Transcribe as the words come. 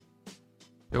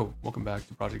Yo, welcome back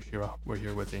to Project Shira. We're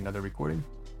here with another recording.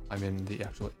 I'm in the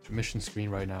actual intermission screen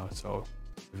right now, so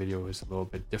the video is a little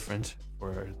bit different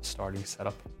for the starting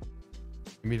setup.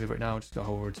 Immediately right now, just go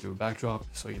over to backdrop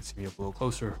so you can see me up a little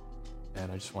closer. And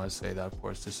I just want to say that, of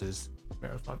course, this is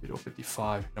Marathon Video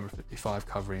 55, number 55,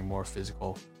 covering more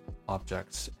physical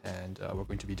objects. And we're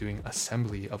going to be doing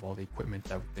assembly of all the equipment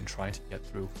that we've been trying to get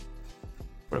through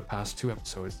for the past two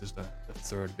episodes. This is the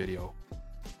third video.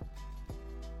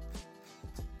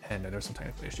 And there's some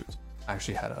technical issues. I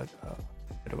actually had a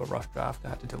bit of a rough draft I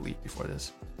had to delete before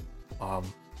this.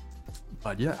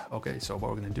 But yeah, okay, so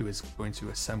what we're going to do is we're going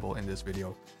to assemble in this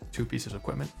video two pieces of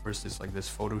equipment. First is like this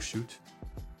photo shoot,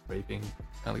 draping,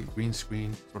 kind of like green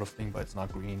screen sort of thing, but it's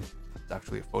not green. It's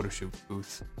actually a photo shoot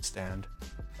booth, stand,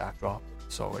 backdrop.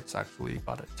 So it's actually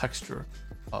got a texture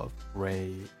of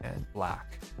gray and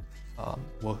black.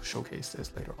 We'll showcase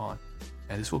this later on.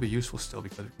 And this will be useful still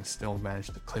because we can still manage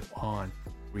to clip on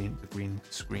the green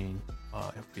screen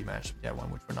if we manage to get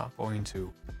one, which we're not going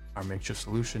to. Our makeshift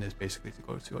solution is basically to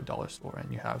go to a dollar store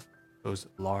and you have those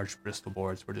large Bristol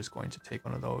boards. We're just going to take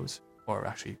one of those, or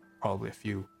actually probably a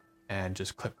few, and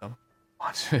just clip them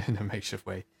onto in a makeshift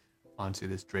way onto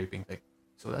this draping thing.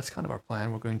 So that's kind of our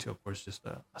plan. We're going to, of course, just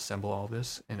assemble all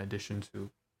this. In addition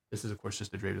to this is, of course,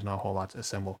 just the drape. There's not a whole lot to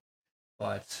assemble,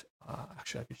 but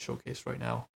actually I could showcase right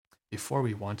now. Before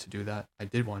we want to do that, I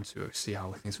did want to see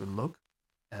how things would look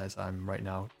as I'm right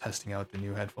now testing out the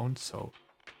new headphones. So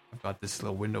I've got this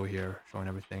little window here showing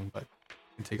everything, but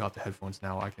I can take out the headphones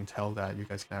now. I can tell that you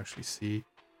guys can actually see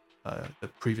the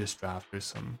previous draft. There's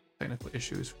some technical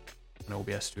issues in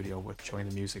OBS Studio with showing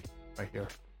the music right here,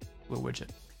 little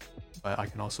widget. But I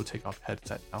can also take off the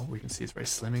headset now. We can see it's very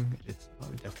slimming. It's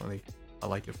definitely, I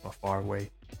like it from far away.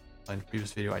 In the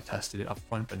previous video, I tested it up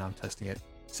front, but now I'm testing it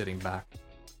sitting back,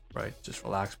 right? Just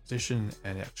relaxed position,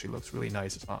 and it actually looks really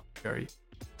nice. It's not very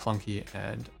clunky,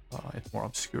 and it's more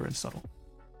obscure and subtle.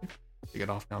 Take it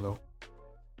off now though.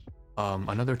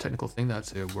 Another technical thing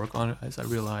that's to work on is I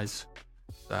realize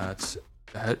that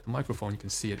the microphone, you can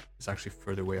see it is actually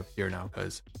further way up here now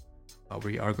because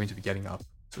we are going to be getting up,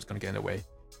 so it's going to get in the way,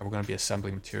 and we're going to be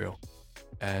assembling material.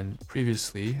 And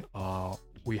previously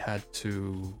we had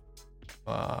to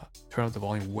turn up the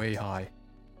volume way high,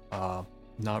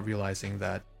 not realizing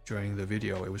that during the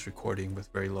video it was recording with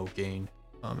very low gain.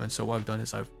 And so what I've done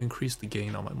is I've increased the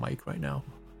gain on my mic right now,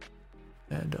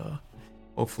 and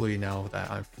hopefully now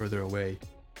that I'm further away,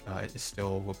 it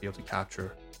still will be able to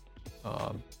capture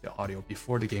the audio.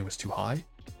 Before, the gain was too high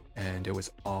and it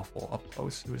was awful up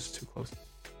close. It was too close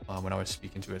when I was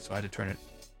speaking to it, so I had to turn it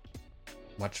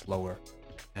much lower,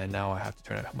 and now I have to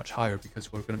turn it much higher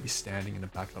because we're going to be standing in the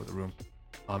back of the room.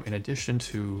 In addition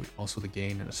to also the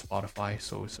gain and the Spotify,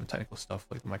 so some technical stuff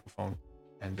like the microphone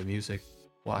and the music,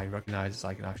 what I recognize is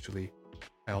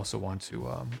I also want to,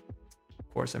 of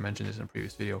course I mentioned this in a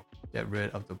previous video, get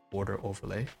rid of the border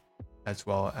overlay as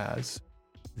well as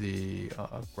the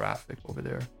graphic over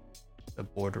there. The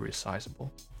border resizable.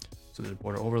 So there's a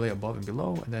border overlay above and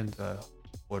below, and then the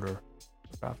border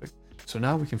graphic. So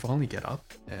now we can finally get up,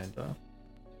 and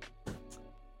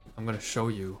I'm going to show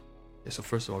you. Okay, so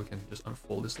first of all, we can just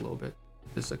unfold this a little bit.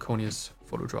 This is Econious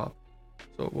photo drop,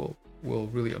 so we'll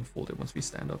really unfold it once we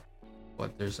stand up.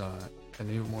 But there's an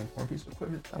even more important piece of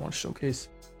equipment I want to showcase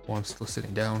while I'm still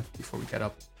sitting down before we get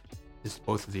up. Is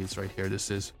both of these right here.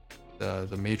 This is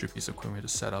the major piece of equipment to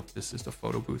set up. This is the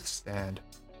photo booth stand.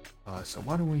 So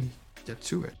why don't we get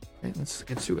to it? Right, let's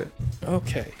get to it.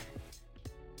 Okay.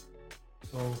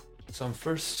 So some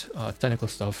first technical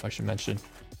stuff I should mention.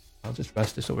 I'll just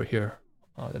rest this over here,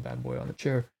 the bad boy on the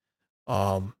chair.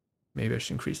 Maybe I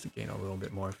should increase the gain a little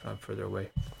bit more if I'm further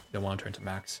away. Don't want to turn to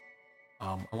max.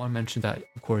 I want to mention that,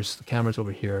 of course, the camera's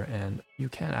over here and you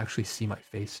can't actually see my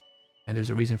face. And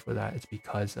there's a reason for that. It's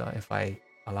because if I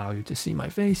allow you to see my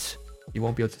face, you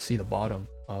won't be able to see the bottom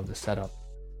of the setup.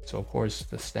 So, of course,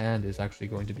 the stand is actually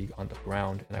going to be on the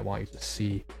ground, and I want you to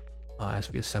see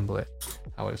as we assemble it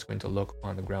how it's going to look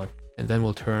on the ground. And then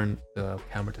we'll turn the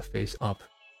camera to face up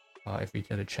if we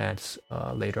get a chance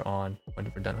later on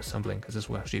when we're done assembling, because this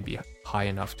will actually be high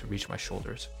enough to reach my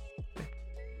shoulders. Okay.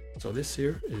 So this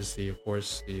here is of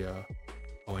course the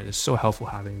oh, and it's so helpful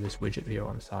having this widget here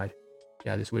on the side.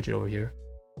 Yeah, this widget over here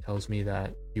tells me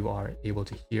that you are able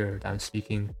to hear that I'm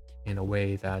speaking in a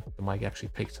way that the mic actually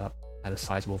picks up at a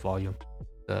sizable volume,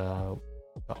 the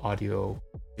audio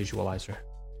visualizer.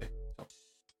 Okay, so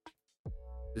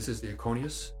this is the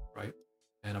Econious, right?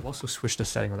 And I've also switched the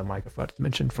setting on the mic. I forgot to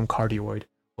mention, from cardioid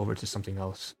over to something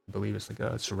else. I believe it's like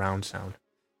a surround sound.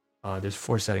 There's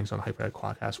 4 settings on the Hyperhead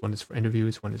Quadcast. One is for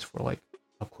interviews, one is for like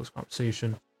up close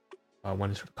conversation,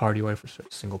 one is for cardio, for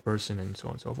a single person, and so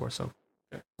on and so forth. So,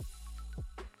 okay.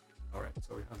 All right,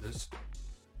 so we have this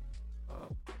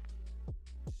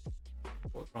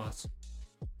go across.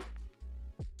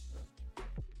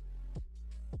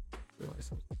 Realize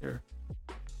something here.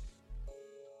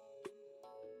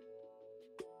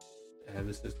 And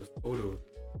this is the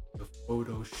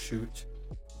photo shoot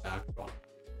backdrop.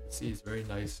 You see, it's very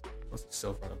nice. It's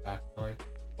silver on the back line,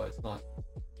 but it's not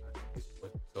actually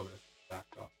with silver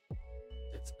backdrop.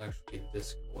 It's actually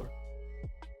this color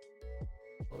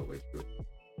all the way through.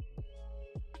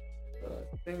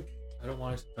 I think I don't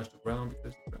want it to touch the ground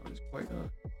because the ground is quite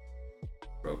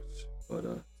gross, but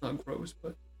it's not gross,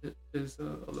 but it is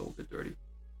a little bit dirty.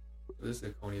 So this is the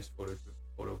Econious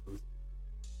photo booth.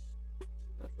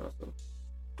 That's also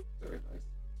very nice.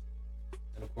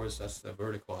 And of course, that's the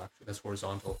vertical. Actually, that's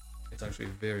horizontal. It's actually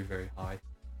very, very high.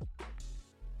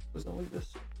 It's not like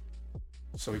this.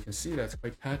 So you can see that it's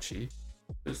quite patchy.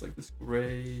 There's like this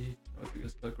gray,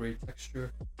 it's a gray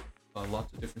texture,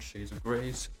 lots of different shades of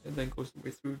grays, and then goes the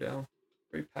way through down.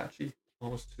 Very patchy,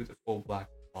 almost to the full black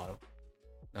bottom.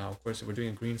 Now, of course, if we're doing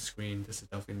a green screen, this is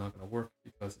definitely not going to work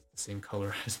because it's the same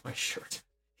color as my shirt,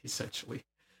 essentially.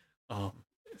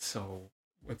 So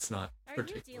it's not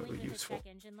particularly useful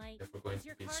if we're going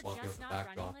to be swapping out the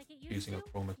backdrop using a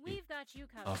chroma key.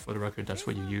 For the record, that's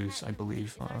what you use, I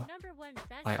believe.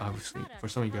 I obviously, for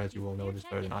some of you guys, you will know this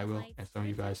better than I will, and some of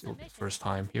you guys, it will be the first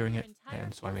time hearing it,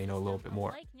 and so I may know a little bit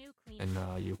more than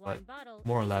you, but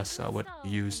more or less, what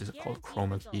you use is called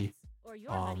chroma key,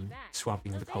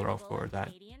 swapping the color out for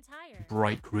that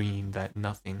bright green that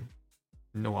nothing,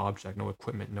 no object, no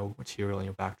equipment, no material in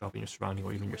your backdrop, in your surrounding,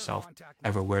 or even yourself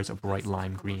ever wears a bright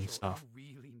lime green stuff.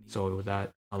 So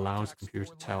that allows the computer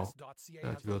to tell,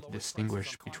 to be able to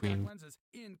distinguish between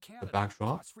the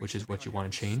backdrop, which is what you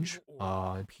want to change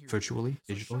virtually,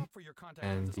 digitally,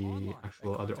 and the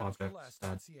actual other objects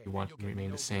that you want to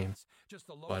remain the same.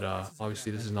 But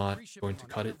obviously this is not going to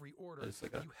cut it. It's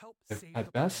like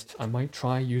at best, I might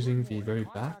try using the very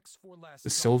back. The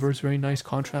silver is very nice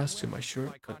contrast to my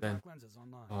shirt, but then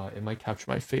it might capture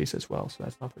my face as well, so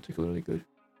that's not particularly good.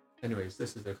 Anyways,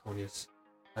 this is the Econious.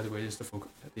 By the way, this is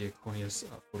the Econious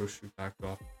photo shoot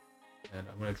backdrop, and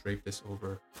I'm going to drape this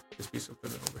over this piece of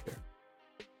equipment over here.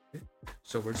 Okay.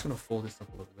 So we're just going to fold this up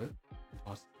a little bit,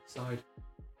 toss it to the side,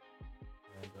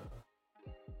 and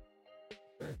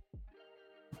okay.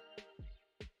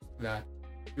 That,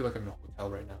 I feel like I'm in a hotel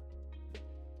right now.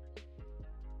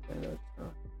 And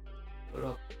put it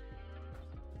up.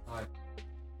 Hi.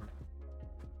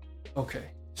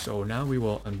 Okay. So now we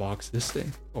will unbox this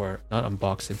thing, or not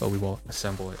unbox it, but we will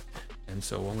assemble it. And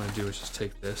so what I'm gonna do is just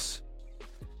take this,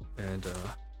 and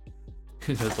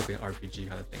it does look like an RPG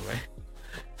kind of thing, right?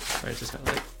 Right, it's just kind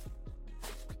of like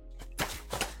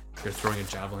you're throwing a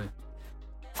javelin.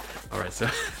 All right, so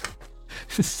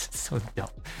this is so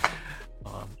dumb.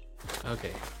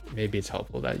 Okay, maybe it's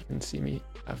helpful that you can see me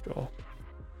after all.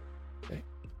 Okay,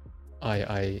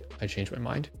 I changed my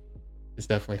mind. It's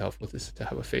definitely helpful to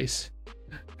have a face.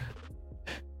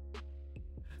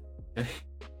 Okay.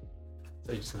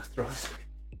 So you're just gonna throw it.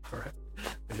 Alright.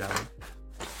 The javelin.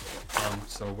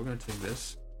 So we're gonna take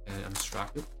this and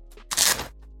unstrap it.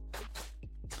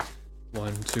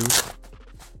 1, 2.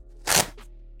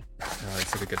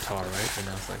 It's like a guitar, right? And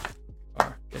now it's like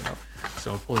guitar. Okay, no.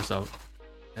 So I'll pull this out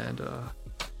and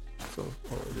so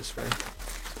over this way.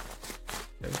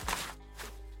 Okay.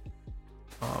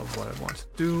 What I want to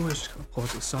do is just gonna pull it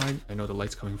to the side. I know the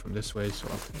light's coming from this way, so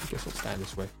I guess I'll stand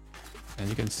this way. And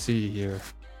you can see here,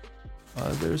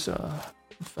 there's in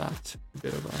fact a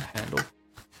bit of a handle.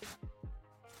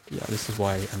 Yeah, this is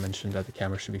why I mentioned that the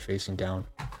camera should be facing down.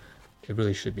 It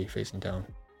really should be facing down.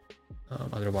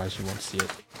 Otherwise you won't see it.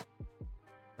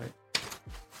 Right?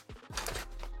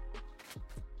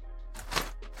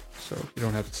 So you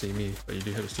don't have to see me, but you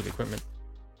do have to see the equipment.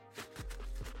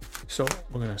 So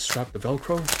we're gonna strap the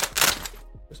Velcro.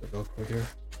 There's a Velcro here.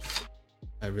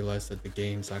 I realized that the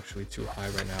gain's actually too high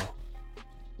right now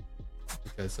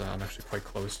because I'm actually quite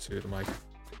close to the mic.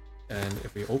 And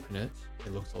if we open it,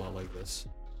 it looks a lot like this.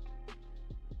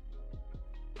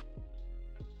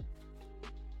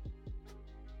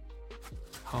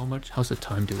 How's the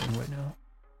time doing right now?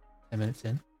 10 minutes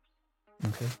in?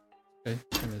 Okay. Okay,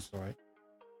 10 minutes, alright.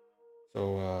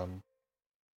 So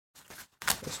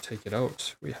let's take it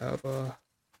out. We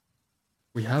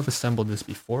have assembled this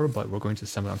before, but we're going to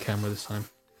assemble it on camera this time.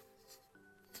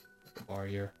 The bar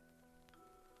here.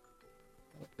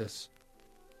 Like this.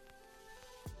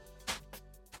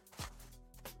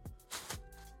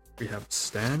 We have a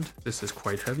stand. This is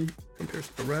quite heavy compared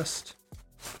to the rest.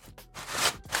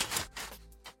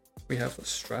 we have the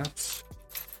straps.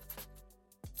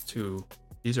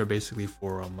 These are basically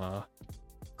for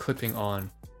clipping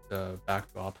on the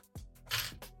backdrop.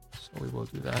 So we will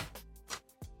do that.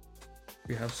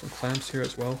 We have some clamps here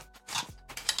as well.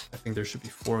 I think there should be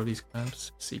 4 of these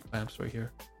clamps. C clamps right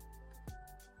here.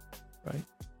 Right?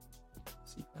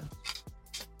 C clamps.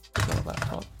 Put on the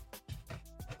laptop.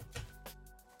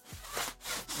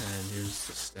 And here's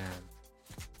the stand.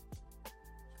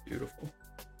 Beautiful.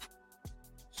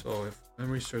 So if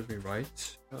memory serves me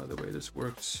right, the way this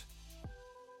works,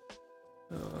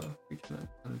 we can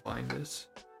unbind this.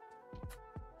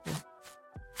 Okay.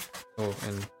 Oh,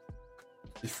 and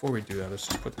before we do that, let's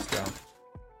just put this down.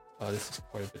 This is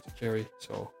quite a bit to carry,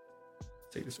 so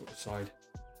take this over the side.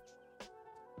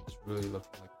 It's really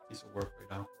looking like a piece of work right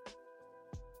now.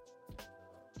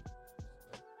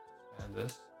 And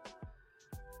this.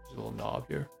 There's a little knob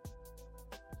here.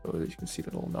 So as you can see the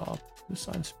little knob, the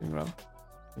sign spinning around.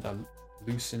 And that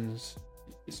loosens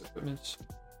the piece of equipment. So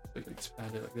you can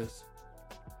expand it like this.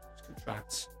 Just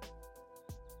contracts.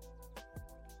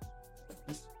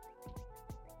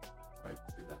 Right,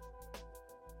 do that.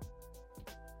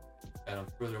 And I'm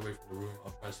further away from the room.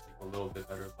 I'll try to speak a little bit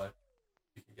better, but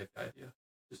you can get the idea.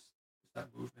 Just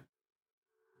that movement.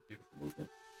 Beautiful movement.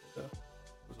 And,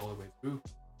 goes all the way through.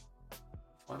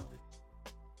 Finally.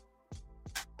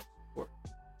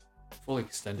 Fully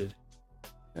extended.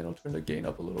 And I'll turn the gain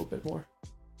up a little bit more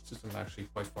since I'm actually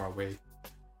quite far away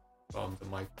from the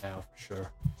mic now for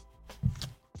sure.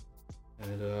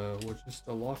 And we're just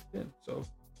locked in. So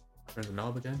turn the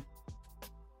knob again.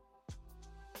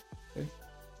 Okay.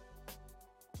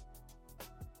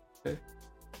 Okay.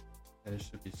 And it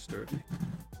should be sturdy.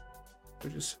 So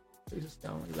just place this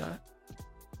down like that.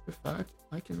 In fact,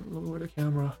 I can lower the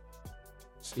camera.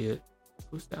 See it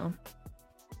goes down.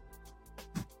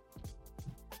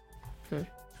 Okay,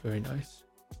 very nice.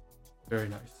 Very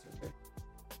nice. Okay.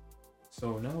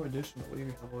 So now additionally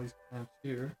we have all these clamps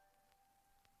here.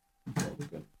 What we're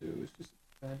gonna do is just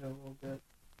expand it a little bit.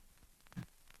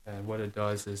 And what it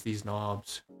does is these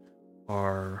knobs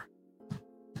are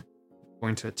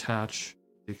going to attach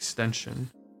the extension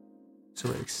so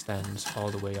it extends all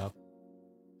the way up.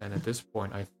 And at this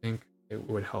point I think it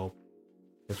would help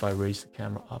if I raise the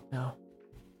camera up now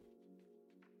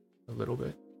a little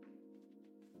bit,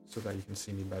 so that you can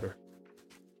see me better.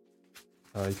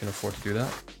 You can afford to do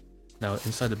that. Now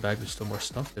inside the bag there's still more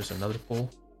stuff. There's another pole,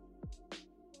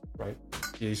 right?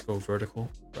 These go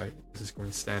vertical, right? This is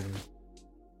going standing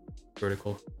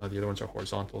vertical. The other ones are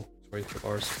horizontal. It's right for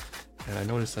bars. And I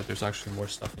noticed that there's actually more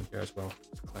stuff in here as well.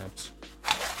 It's clamps.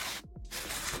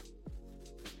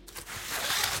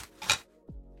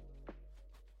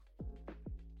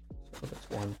 So that's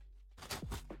 1.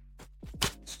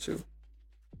 That's 2.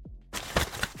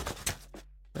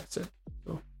 That's it.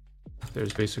 So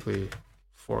there's basically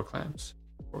 4 clamps.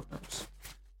 4 clamps.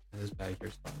 And this bag here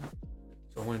is fine.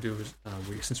 So what I'm going to do is,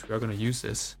 since we are going to use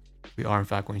this, we are in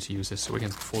fact going to use this. So we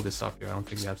can fold this up here. I don't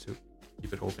think we have to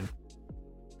keep it open.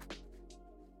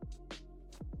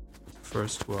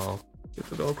 First, we'll get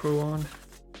the Velcro on.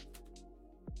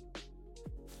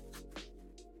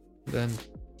 Then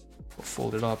we'll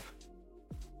fold it up.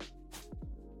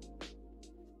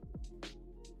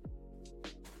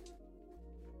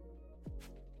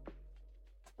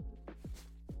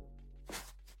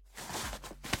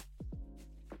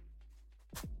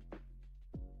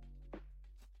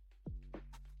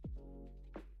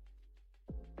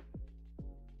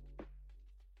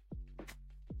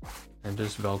 And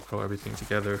just Velcro everything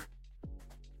together.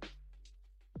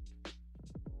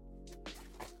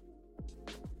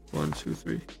 One, two,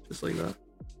 three, just like that.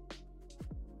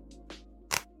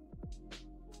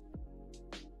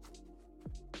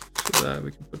 So that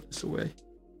we can put this away.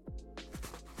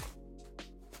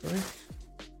 Right?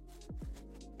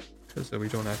 Because we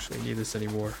don't actually need this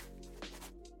anymore.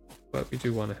 But we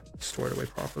do want to store it away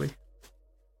properly.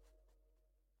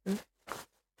 Okay.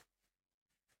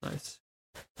 Nice.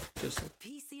 Just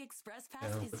PC Express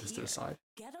Pass I'll is put this to here. the side.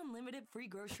 Get unlimited free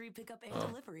grocery pickup and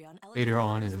delivery on Later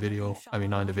on in the video, I mean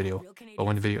not in the video, but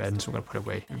when the video ends, we're gonna put it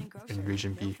away in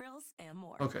region B.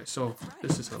 Okay, so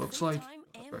this is how it looks like.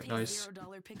 Very nice.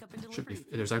 Should be.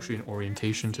 There's actually an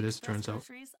orientation to this. Turns out,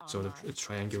 so it's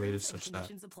triangulated such that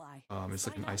it's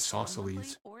like an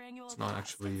isosceles. It's not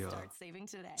actually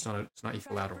it's not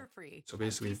equilateral. So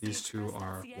basically, these two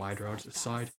are wider out to the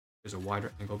side. There's a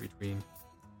wider angle between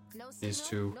these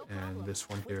two, and this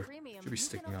one here should be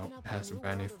sticking out. It has a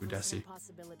brand name FUDESY,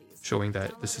 showing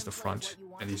that this is the front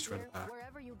and these two are the back.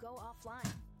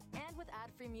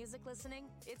 ad-free music listening,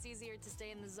 it's easier to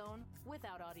stay in the zone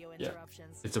without audio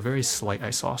interruptions. It's a very slight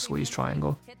isosceles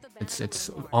triangle. It's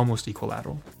almost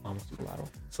equilateral.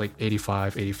 It's like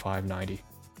 85, 85, 90.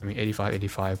 I mean 85,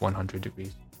 85, 100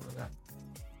 degrees. Like that.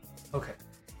 Okay.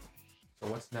 So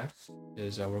what's next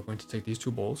is we're going to take these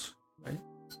two bowls, right?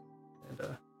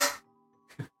 And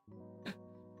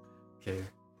okay,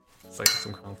 it's like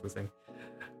some kung fu thing.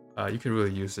 You can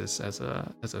really use this as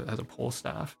a pole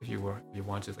staff if you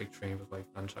want to like train with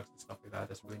like nunchucks and stuff like that.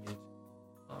 That's really neat.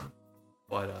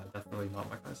 But definitely not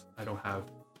my class. I don't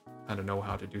kind of know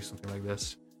how to do something like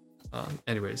this.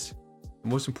 Anyways, the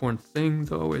most important thing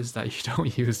though is that you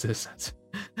don't use this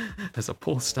as a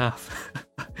pole staff.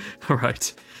 All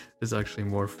right, this is actually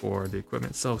more for the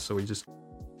equipment itself. So we just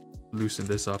loosen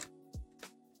this up,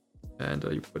 and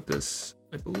you put this.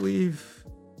 I believe.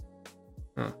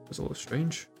 That's a little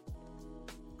strange.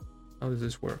 How does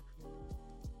this work?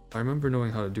 I remember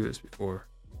knowing how to do this before.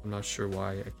 I'm not sure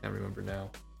why I can't remember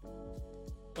now.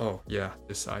 Oh yeah,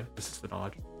 this side. This is the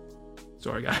nod.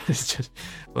 Sorry guys, it's just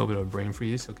a little bit of a brain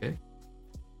freeze. Okay.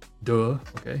 Duh.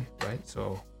 Okay. Right.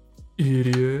 So,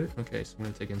 idiot. Okay. So I'm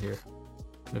gonna take in here.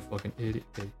 I'm a fucking idiot.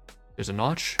 Okay. There's a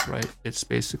notch, right? It's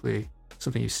basically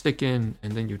something you stick in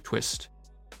and then you twist,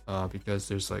 because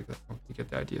there's like you get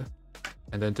the idea.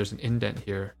 And then there's an indent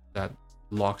here that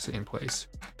locks it in place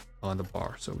on the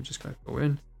bar. So we just gotta go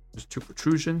in. There's two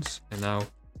protrusions, and now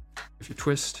if you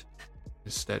twist,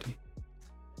 it's steady.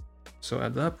 So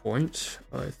at that point,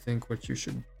 I think what you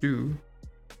should do,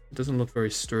 it doesn't look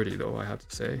very sturdy though, I have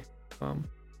to say.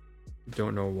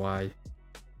 Don't know why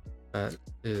that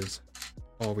is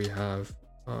all we have.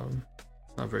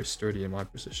 It's not very sturdy in my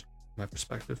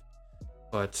perspective,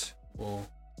 but we'll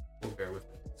bear with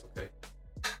it. It's okay.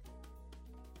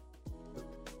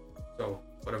 So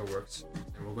whatever works,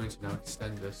 and we're going to now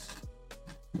extend this.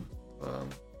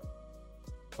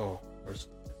 First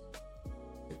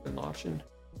get the notch in.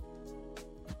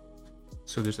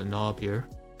 So there's a knob here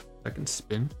that can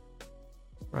spin,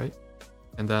 right?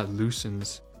 And that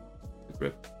loosens the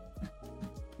grip.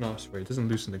 No, sorry, it doesn't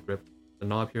loosen the grip. The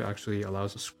knob here actually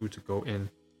allows a screw to go in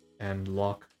and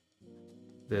lock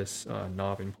this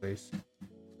knob in place.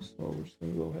 So we're just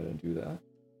gonna go ahead and do that.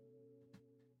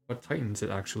 What tightens it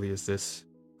actually is this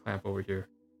clamp over here.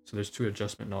 So there's two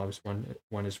adjustment knobs.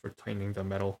 One is for tightening the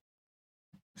metal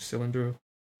cylinder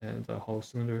and the hollow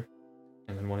cylinder,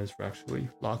 and then one is for actually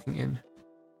locking in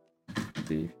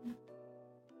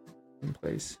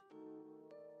place.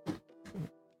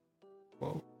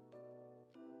 Whoa.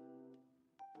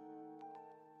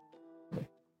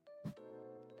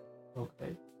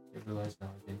 Okay. I realize now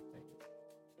I didn't think it.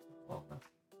 Well, no.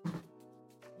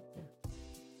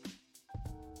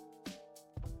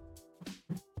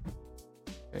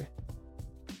 Okay.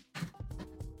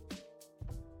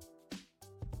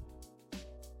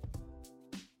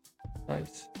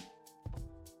 Nice.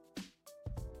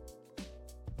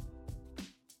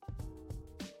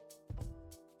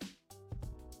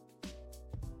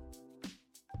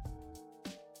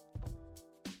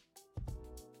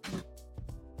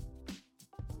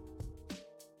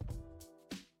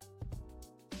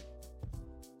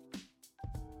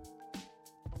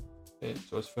 Okay,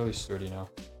 so it's fairly sturdy now.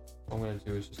 What I'm going to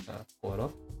do is just kind of pull it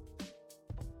up.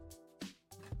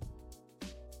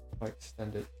 If I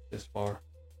extend it this far,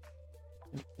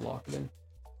 and lock it in.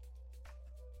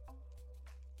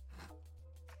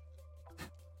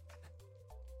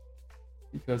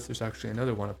 Because there's actually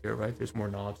another one up here, right? There's more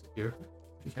knobs up here,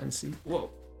 if you can see.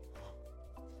 Whoa!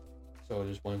 So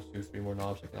there's 1, 2, 3 more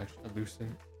knobs I can actually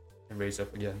loosen and raise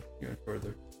up again, even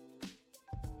further.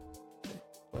 Okay.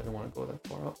 But I don't want to go that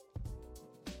far up.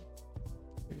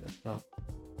 Maybe that's enough.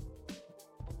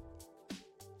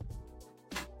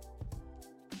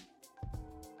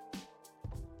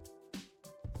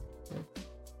 Okay.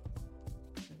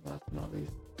 And last but not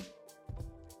least.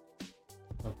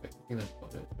 Okay, I think that's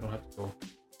about it. You don't have to go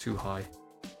too high.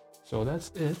 So that's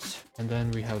it. And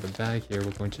then we have the bag here.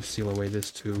 We're going to seal away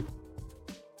this too.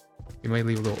 We might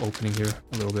leave a little opening here,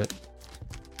 a little bit.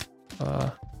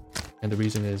 And the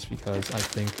reason is because I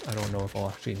don't know if I'll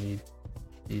actually need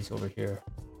these over here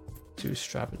to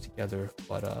strap it together,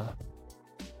 but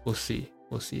we'll see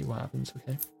what happens.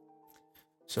 Okay,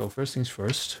 so first things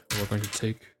first, we're going to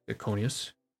take the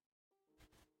Econious.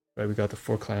 Right, we got the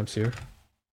 4 clamps here,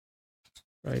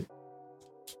 right?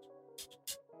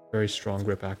 Very strong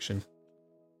grip action.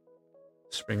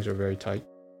 Springs are very tight.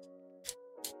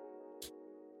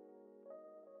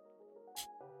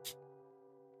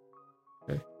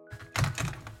 Okay.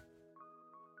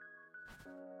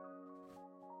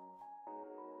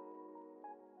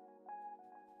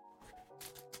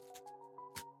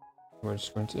 We're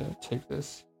just going to take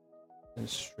this and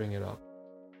string it up.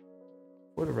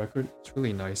 For the record, it's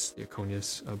really nice, the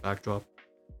Econious backdrop.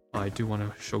 I do want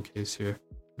to showcase here,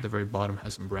 at the very bottom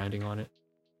has some branding on it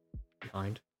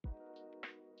behind.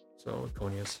 So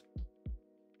Econious,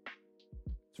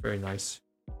 it's very nice.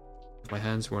 If my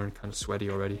hands weren't kind of sweaty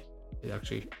already, it's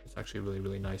actually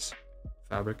really nice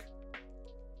fabric.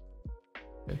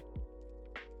 Okay,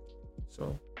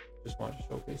 so just wanted to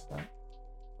showcase that.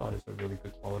 Thought it's a really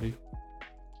good quality.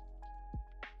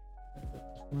 And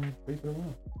just gonna break it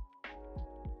around.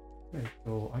 Okay,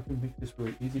 so I can make this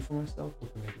really easy for myself, or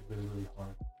can make it really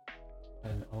hard.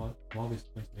 And I'm always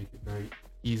going to make it very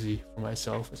easy for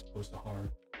myself as opposed to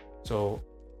hard. So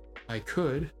I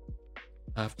could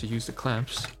have to use the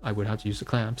clamps. I would have to use the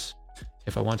clamps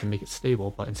if I want to make it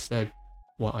stable, but instead,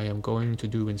 what I am going to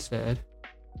do instead,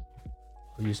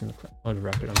 using the clamp on the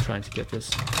record, I'm trying to get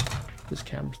this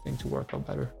camera thing to work out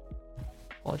better.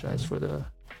 Apologize for the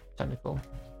technical.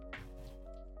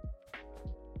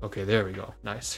 Okay, there we go. Nice.